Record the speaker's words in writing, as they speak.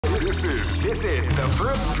This is the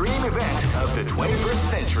first dream event of the 21st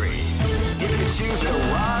century. If you choose the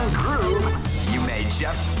wrong groove, you may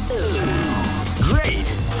just lose.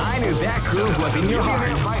 Great! I knew that groove was in your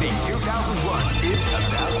heart. Fighting 2001 is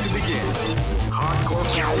about to begin. Hardcore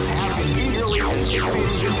fans have been eagerly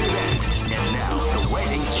anticipating this event, and now the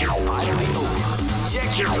waiting is finally over.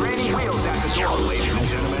 Check your training wheels at the door, ladies and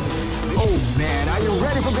gentlemen. Oh man, are you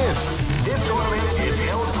ready for this? This tournament is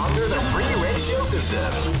held under the free ratio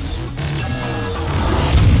system.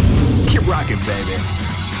 Keep rocking, baby.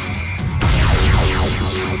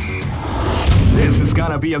 This is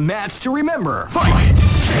gonna be a match to remember. Fight!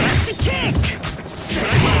 Slash kick!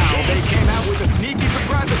 Wow, they came out with a sneaky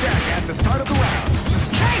surprise attack at the start of the round.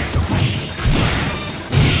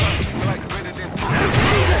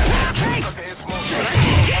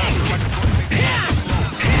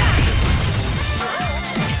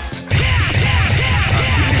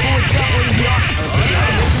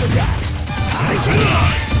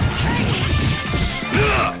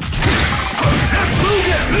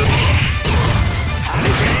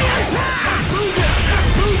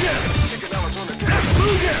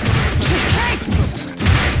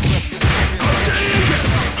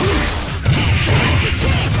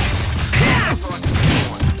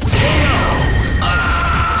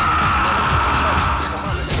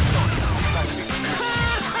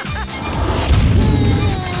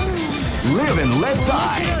 Live and let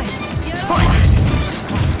die. Fight!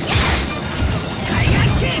 Tiger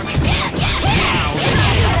kick! Wow, they came out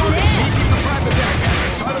with a sneaky surprise attack at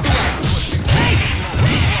the start of the round.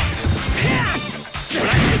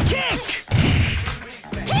 Slash kick!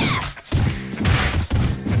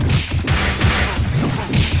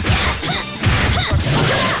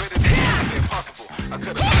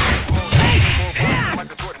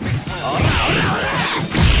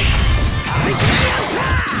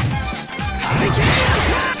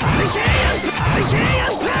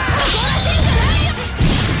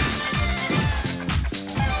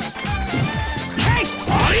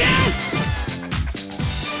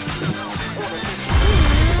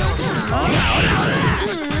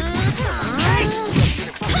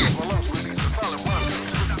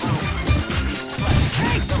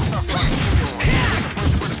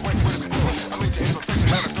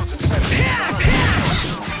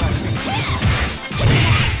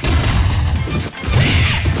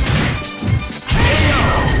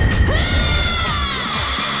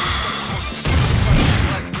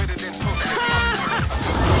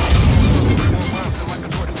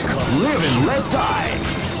 Live and let die.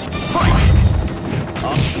 Fight!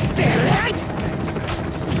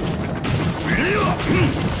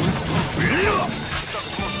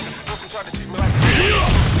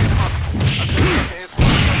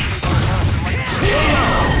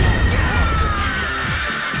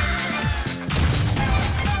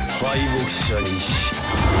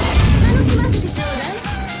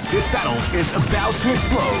 This battle is about to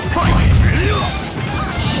explode. Fight!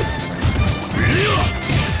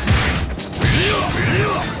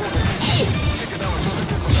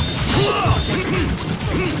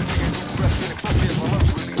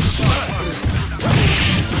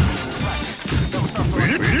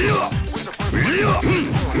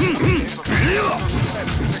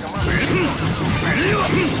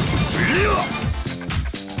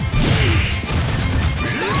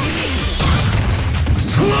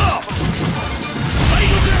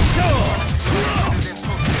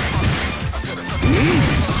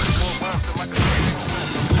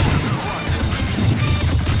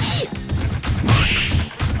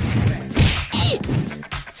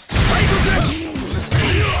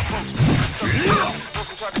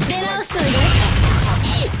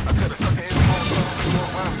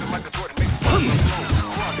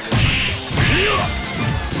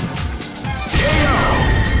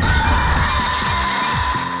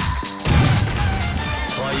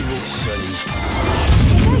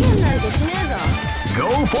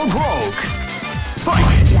 Go for broke.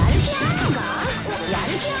 Fight!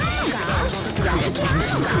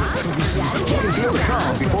 Feel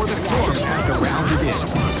calm before the storm as the round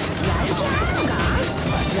begins.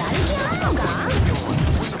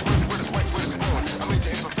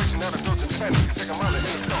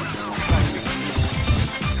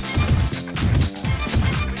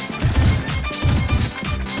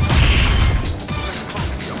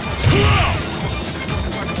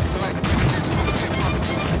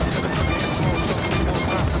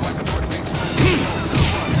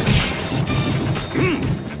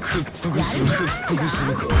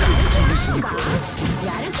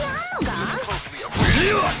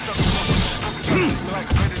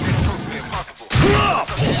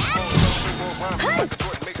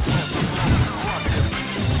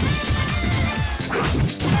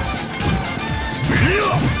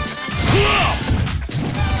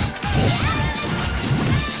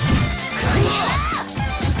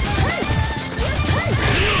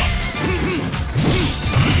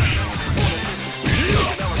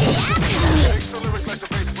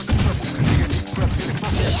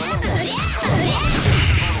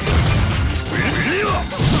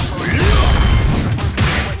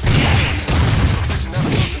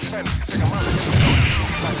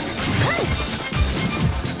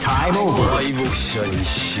 time over.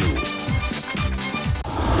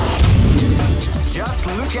 Just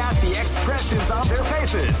look at the expressions on their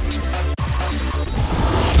faces.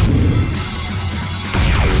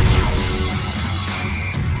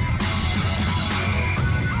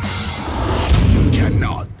 You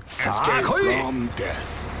cannot escape from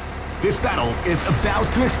death. This battle is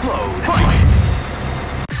about to explode. Fight!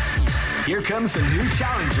 Here comes a new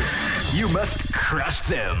challenger. You must crush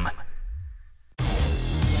them.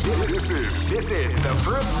 This is the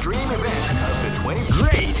first dream event of the 20.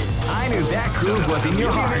 Great! I knew that groove was in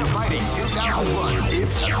your heart. Fighting 2001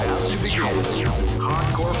 is about to begin.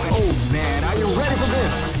 Hardcore fan. Oh man, are you ready for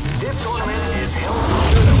this? This tournament is held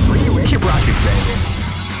under the free range. Keep rocking, baby.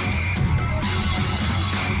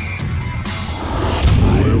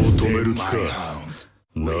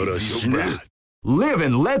 Live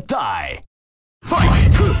and let die. Fight!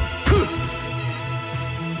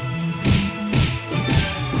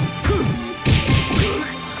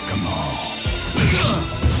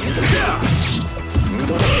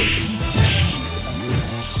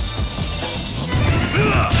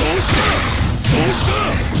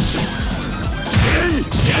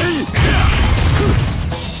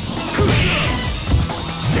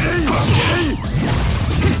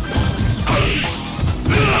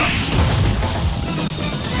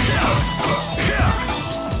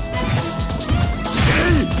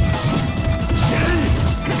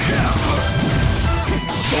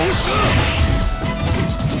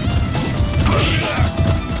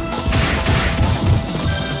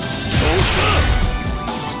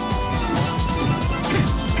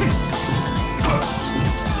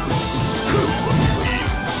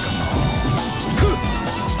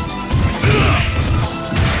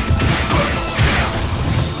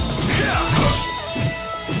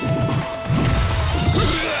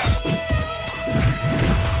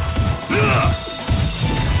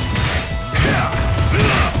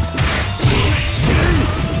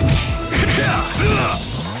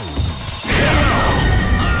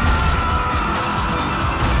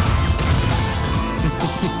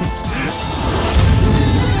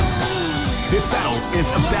 This battle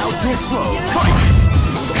is about to explode. Fight!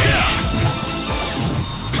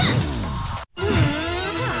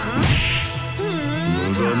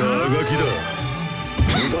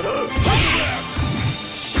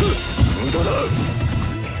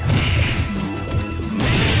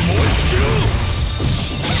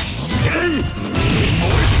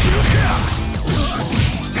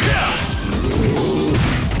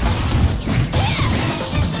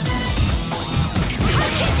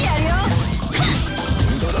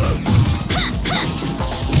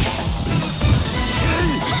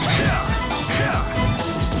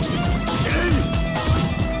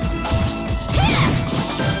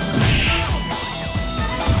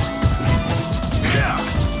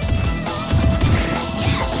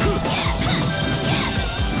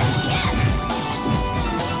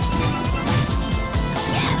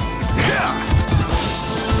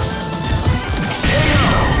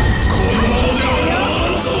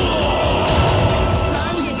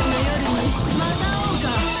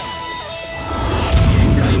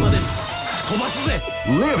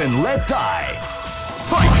 Live and let die.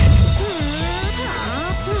 Fight!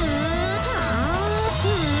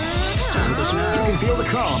 You can feel the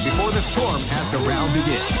calm before the storm as the round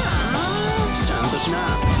begins.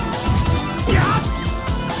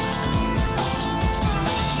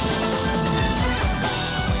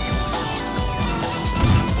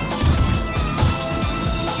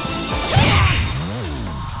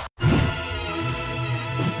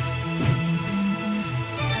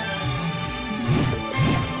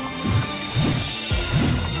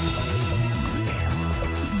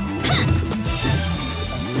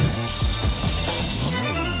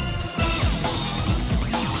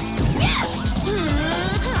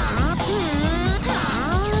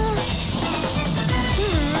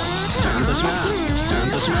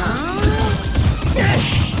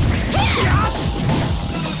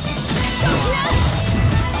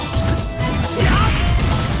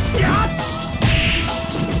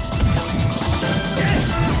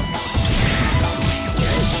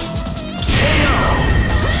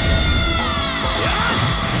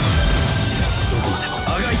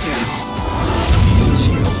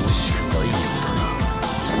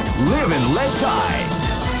 Live and let die.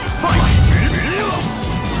 Fight!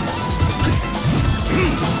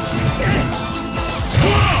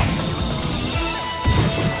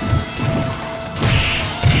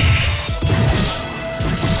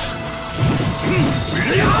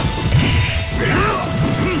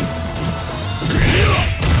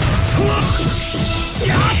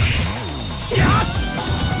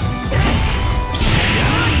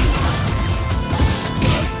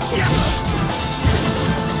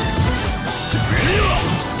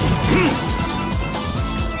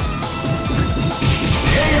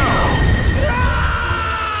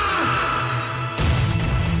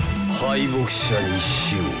 敗北者に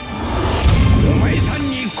死を。お前さん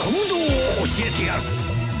に小武道を教えてやる。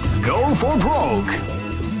 Go for broke!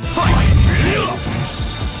 Fight!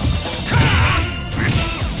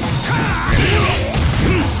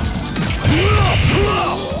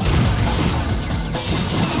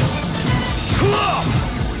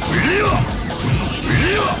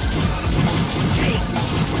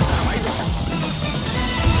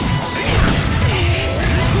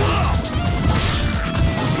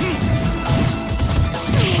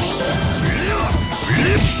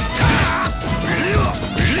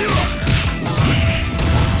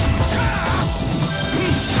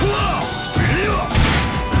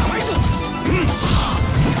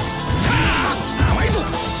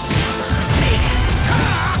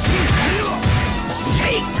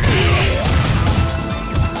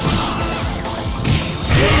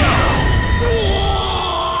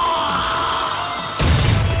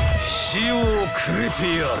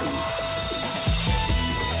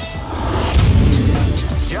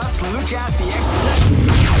 Just look at the expression.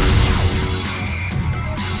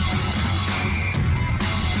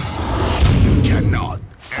 You cannot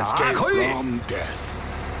escape from death.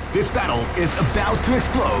 This battle is about to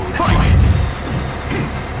explode. Fight!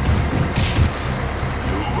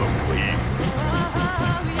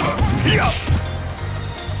 Yeah.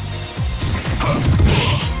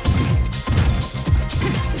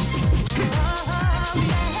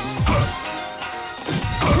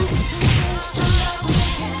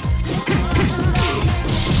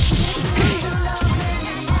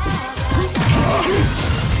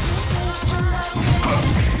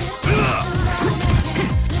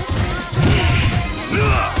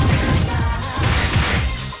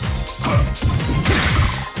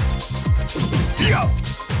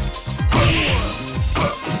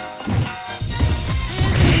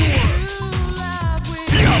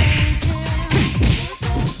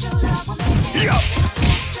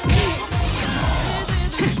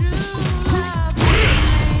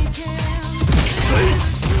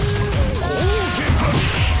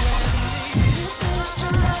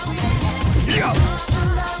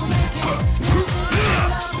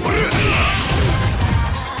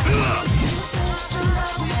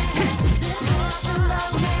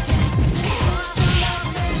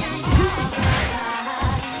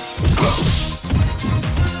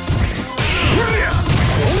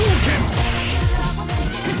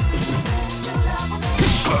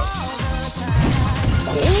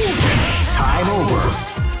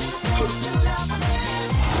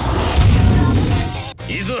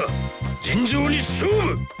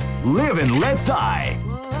 Live and let die.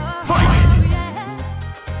 Fight!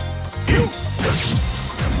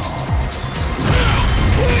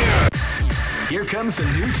 Here comes a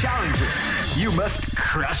new challenger. You must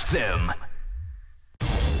crush them.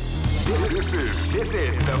 This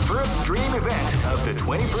is the first dream event of the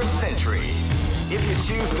 21st century. If you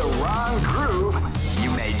choose the wrong groove,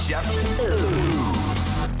 you may just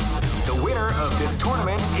lose. The winner of this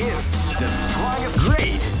tournament is the strongest.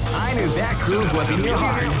 Great! I knew that groove was in your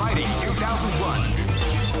heart. Fighting 2001.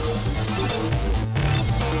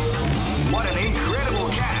 What an incredible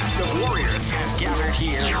cast of warriors has gathered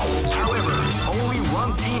here. However, only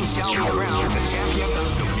one team shall be crowned the champion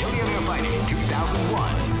of the Millionaire Fighting 2001.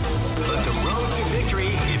 But the road to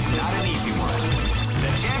victory is not an easy one.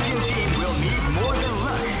 The champion team will need more than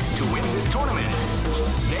luck to win this tournament.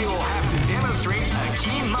 They will have to demonstrate a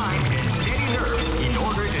keen mind and steady nerves in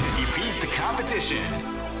order to defeat the competition.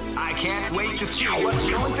 I can't wait to see what's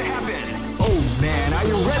going to happen. Oh man, are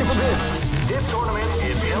you ready for this? This tournament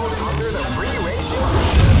is held under the free ratio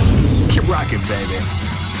system. Keep rocking, baby.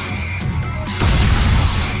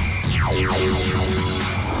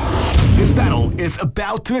 This battle is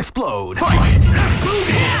about to explode. Fight!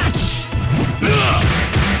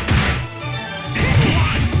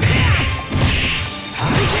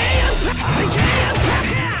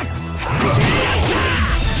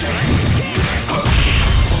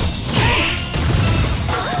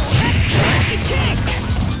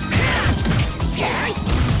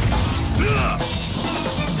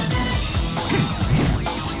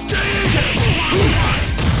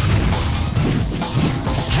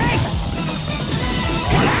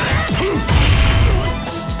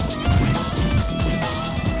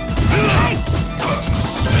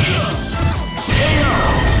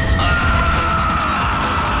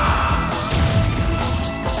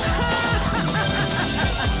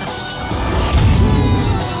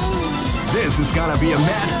 This is gonna be a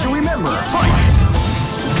match to remember. Fight!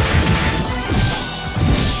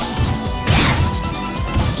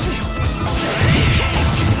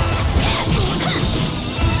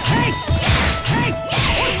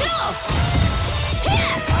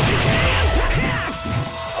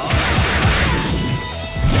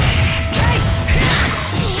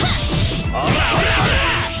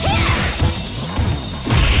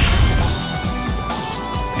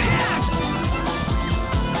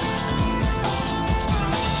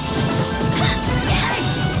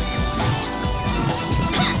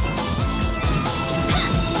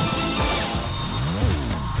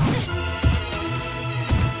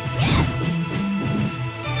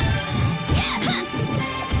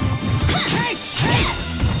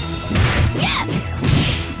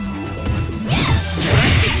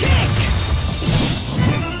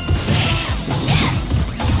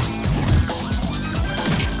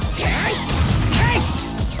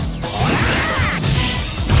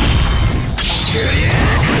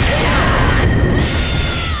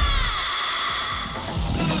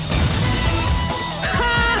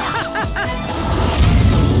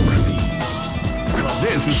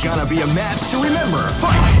 gonna be a match to remember.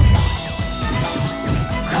 Fight!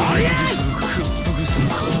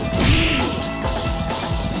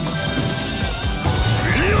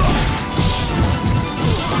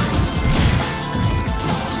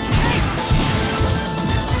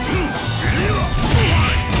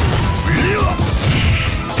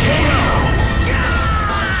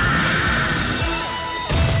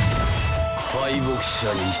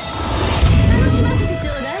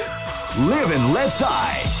 Live and let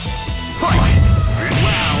die. Fight!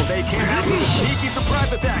 Wow, they came out with a sneaky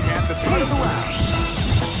surprise attack at the start of the round.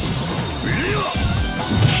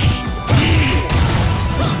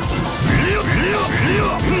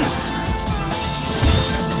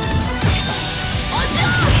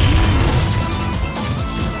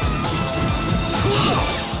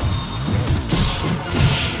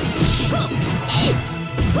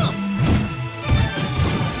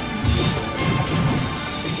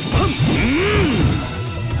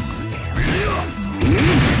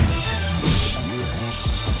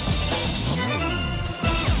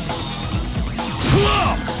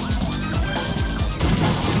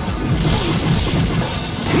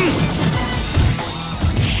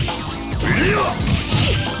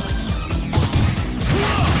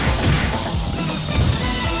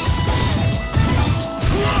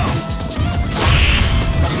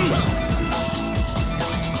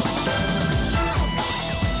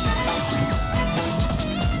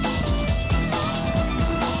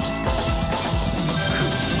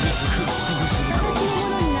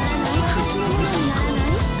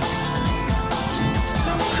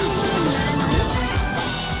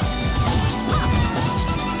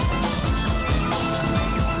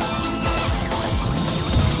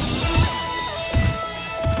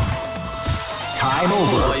 Time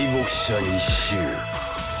over.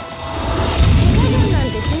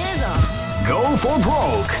 Go for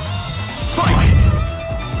broke. Fight!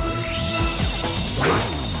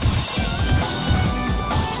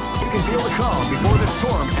 You can feel the calm before the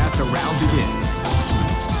storm as the round begins.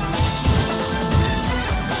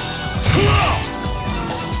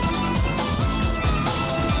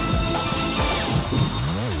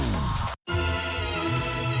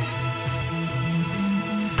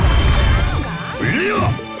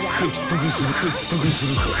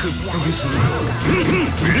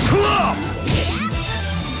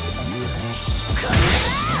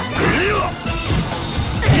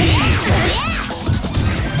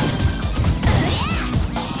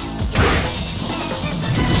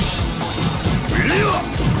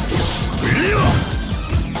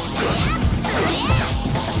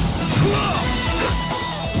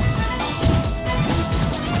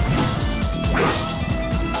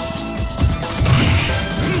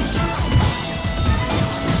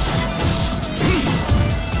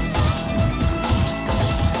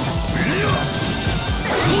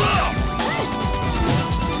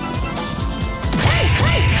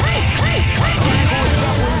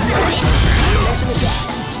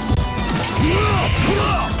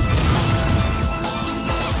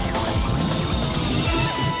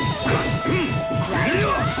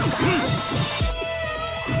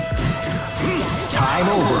 Time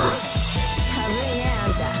over.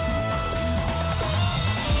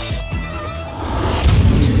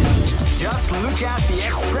 Just look at the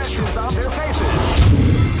expressions on their faces.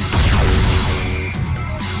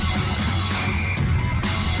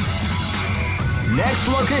 Next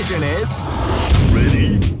location is...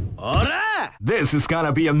 Ready? Alright! This is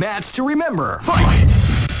gonna be a match to remember. Fight!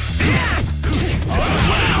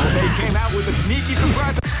 Wow, they came out with a sneaky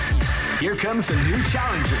surprise. Here comes a new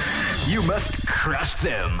challenger. You must crush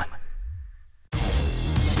them.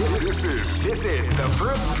 This is the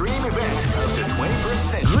first dream event of the 21st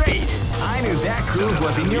century. Great! I knew that groove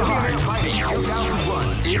was in your heart. Fighting 2001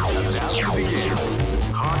 is about to begin.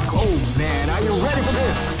 Oh man, are you ready for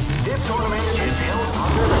this? This tournament is held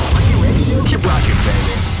under the free ratio. Keep rocking,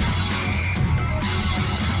 baby.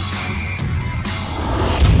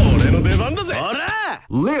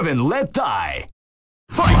 Live and let die.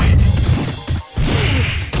 Fight!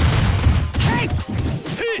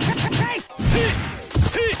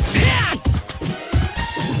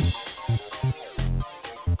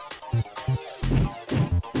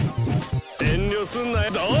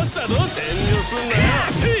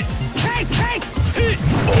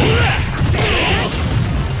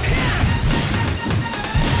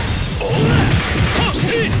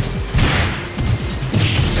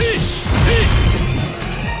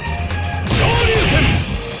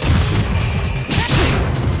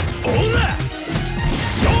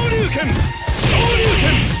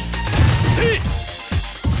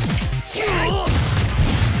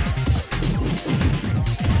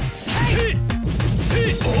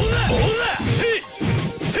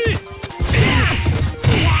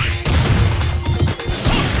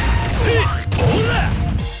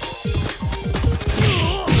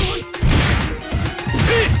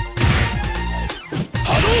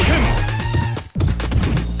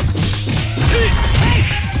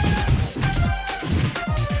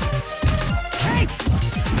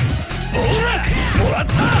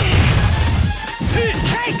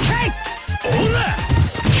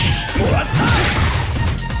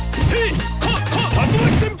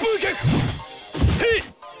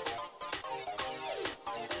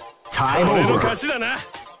 Time over.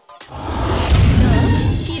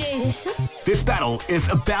 This battle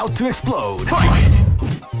is about to explode. Fight!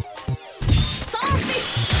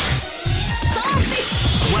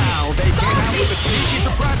 Wow, they came out with a sneaky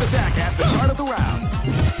surprise attack at the start of the round.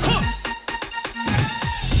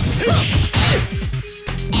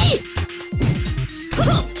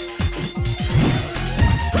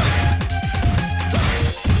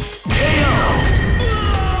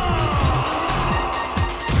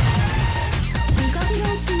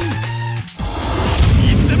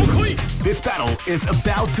 This battle is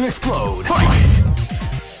about to explode. Fight!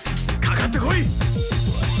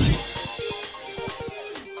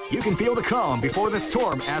 You can feel the calm before the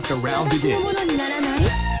storm as the round begins.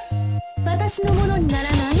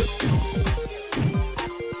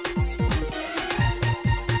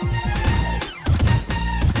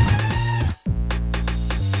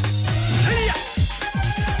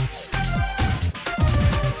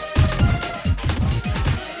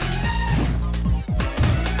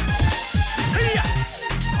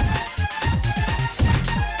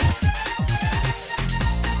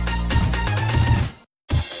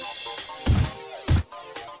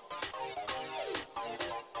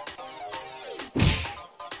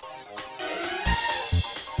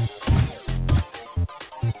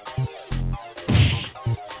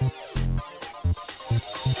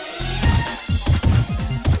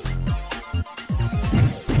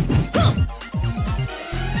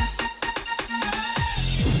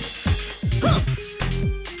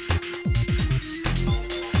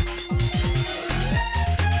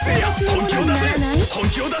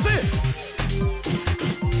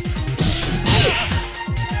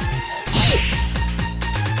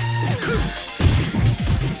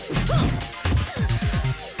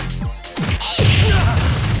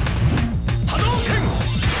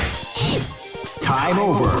 Time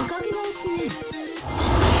over.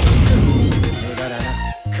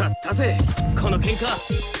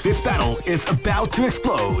 This battle is about to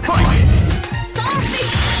explode. Fight!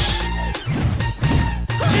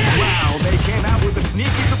 Wow, they came out with a sneaky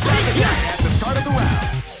surprise attack at the start of the round.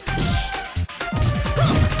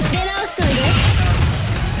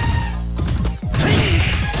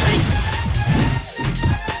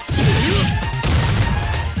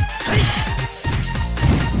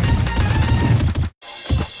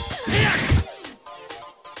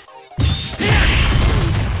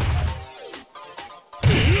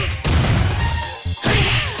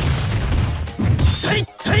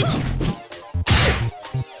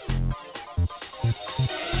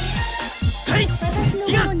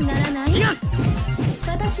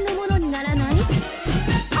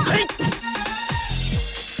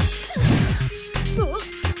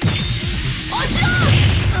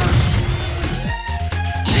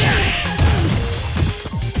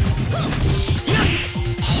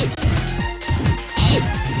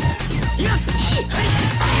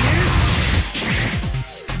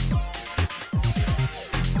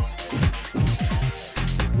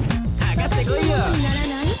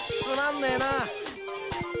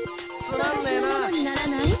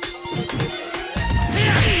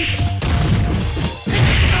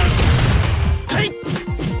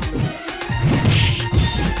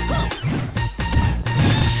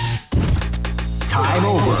 Time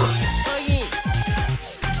over.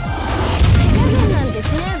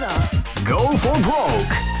 Go for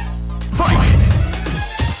broke. Fight!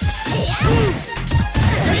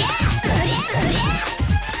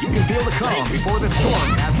 You can feel the calm before the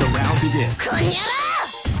storm as the round begins.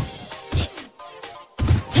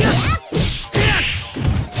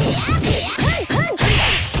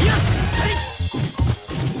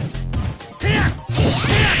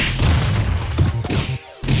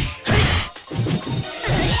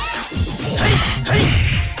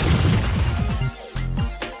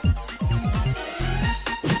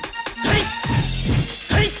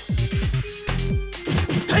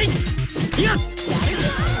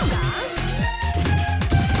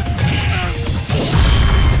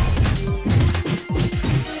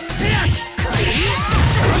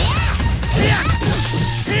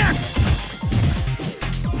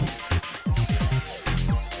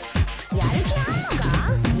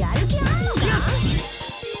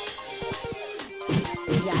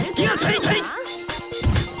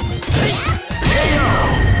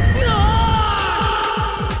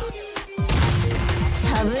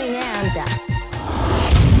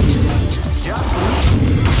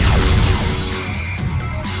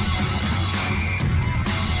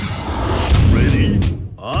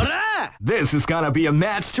 This is gonna be a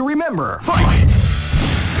match to remember. Fight!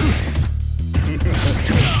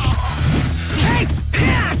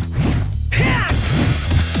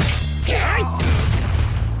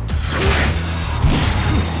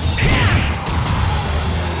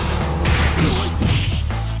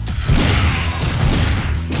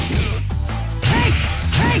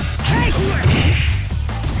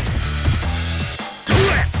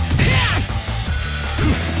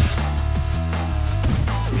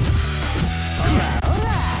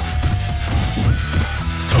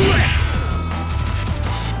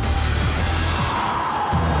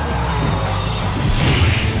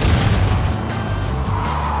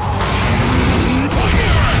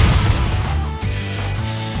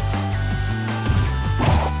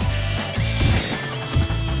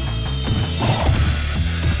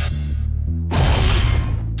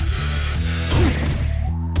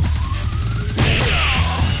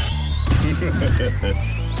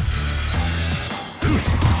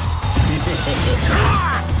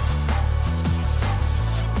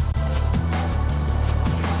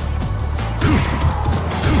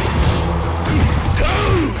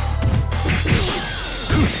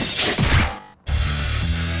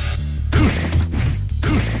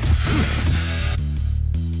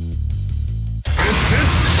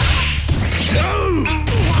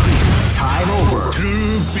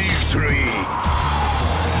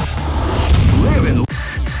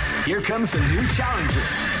 Here comes a new challenger.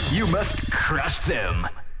 You must crush them.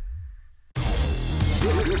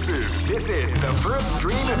 This is the first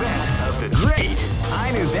dream event of the Great!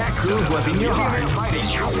 I knew that groove was in your heart. Fighting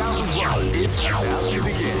 2001 is about to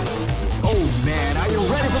begin. Oh man, are you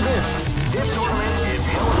ready for this? This tournament is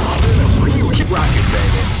held under the free keep rocking,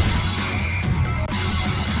 baby.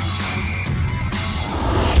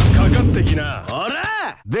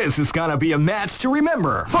 This is gonna be a match to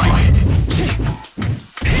remember. Fight!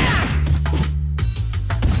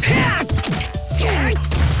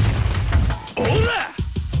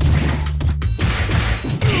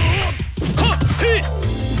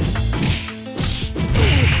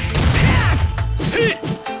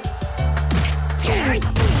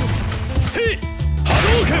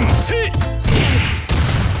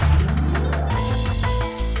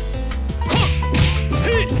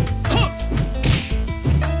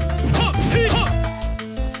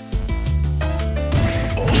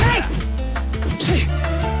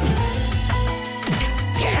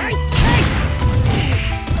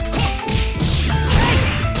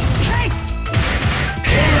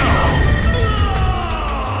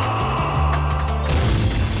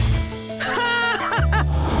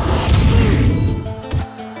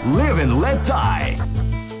 Live and let die.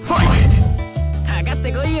 Fight! You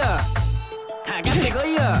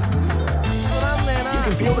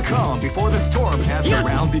can feel the calm before the storm as the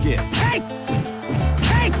round begins.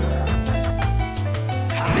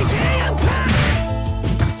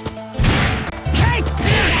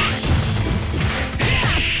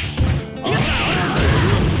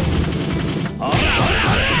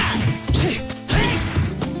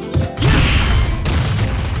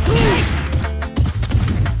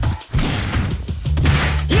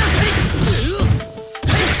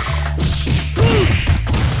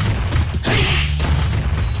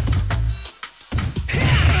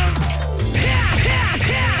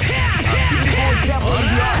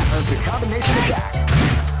 The combination attack.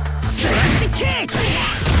 Slash kick!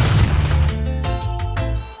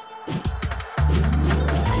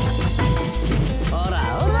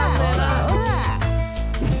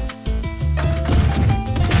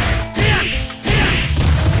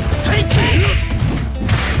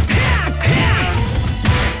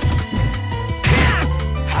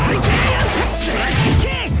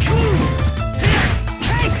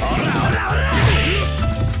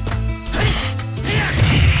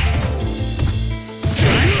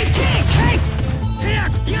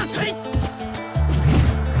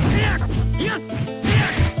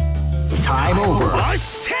 Time over.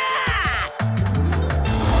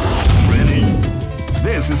 Ready?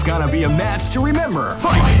 This is gonna be a match to remember.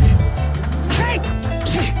 Fight!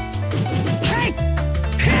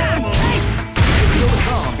 Feel the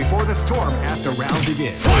calm before the storm as the round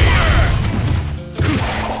begins.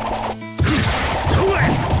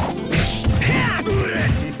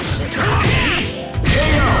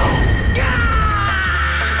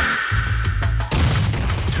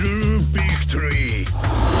 True victory.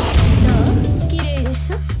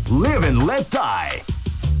 Live and let die.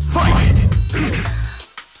 Fight!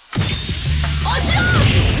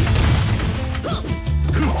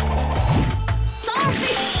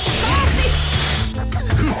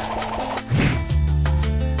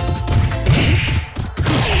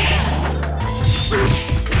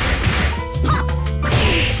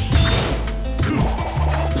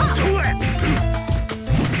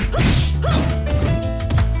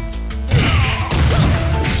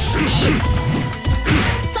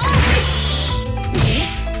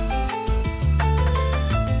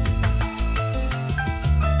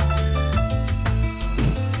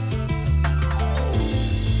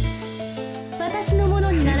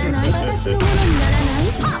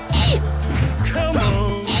 Come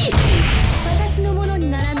on.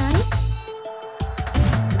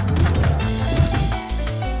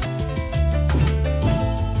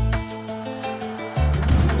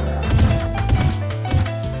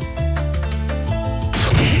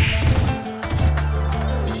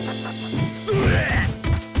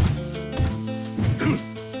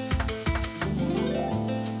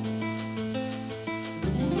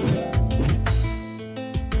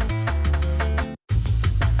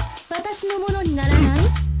 私のものにならない。私のものにならない。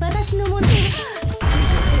私のもの。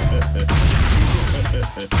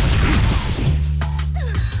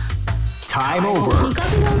Time over. 味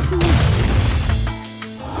覚直すね。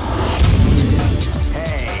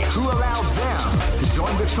Hey, who allowed them to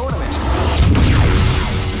join this tournament?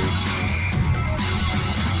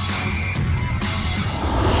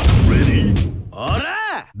 Ready?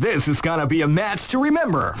 This is gonna be a match to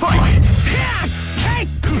remember. Fight!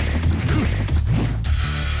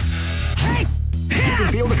 You can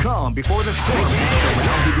can feel the calm before the storm as the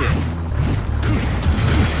round begins.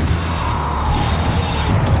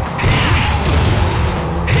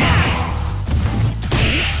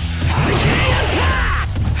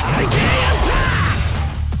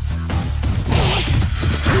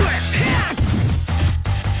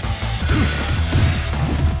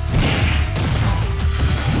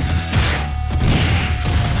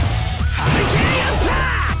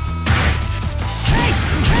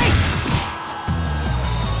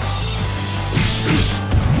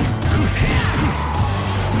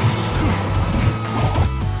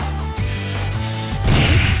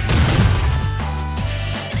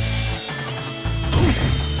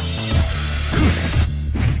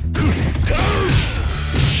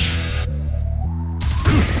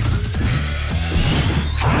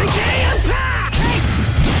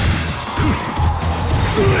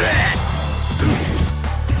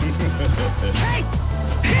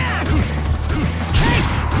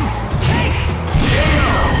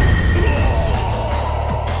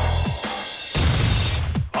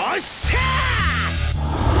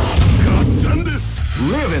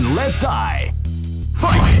 Live and let die.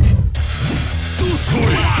 Fight!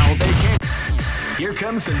 Wow, they can't. Here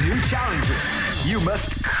comes a new challenger. You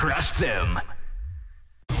must crush them.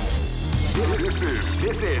 This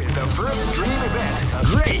is the first dream event.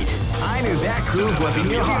 Great! I knew that groove was in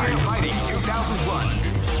your heart. Fighting 2001.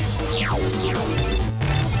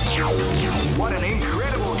 What an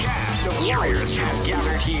incredible cast of warriors has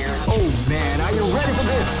gathered here. Oh man, are you ready for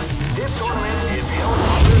this? This tournament is held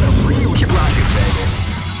under the free rocket, baby.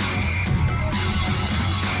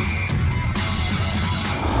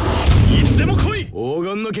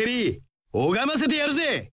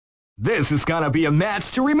 This is gonna be a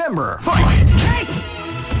match to remember. Fight!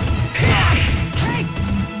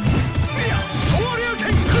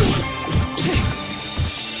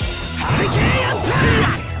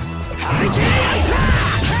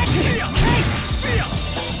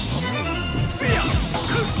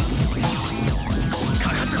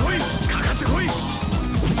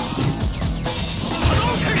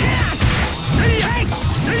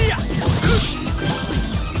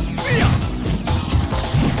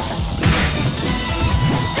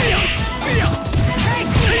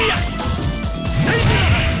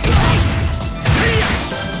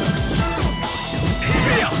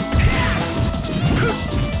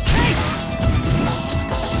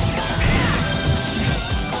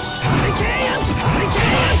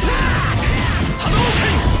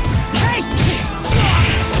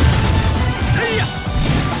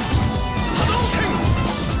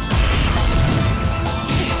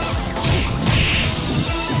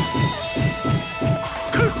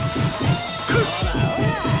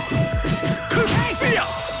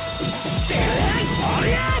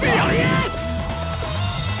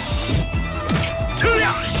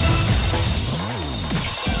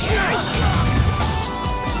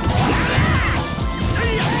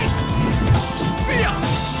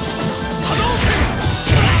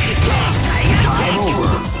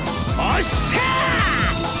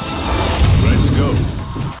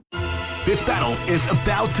 This battle is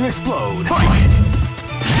about to explode. Fight!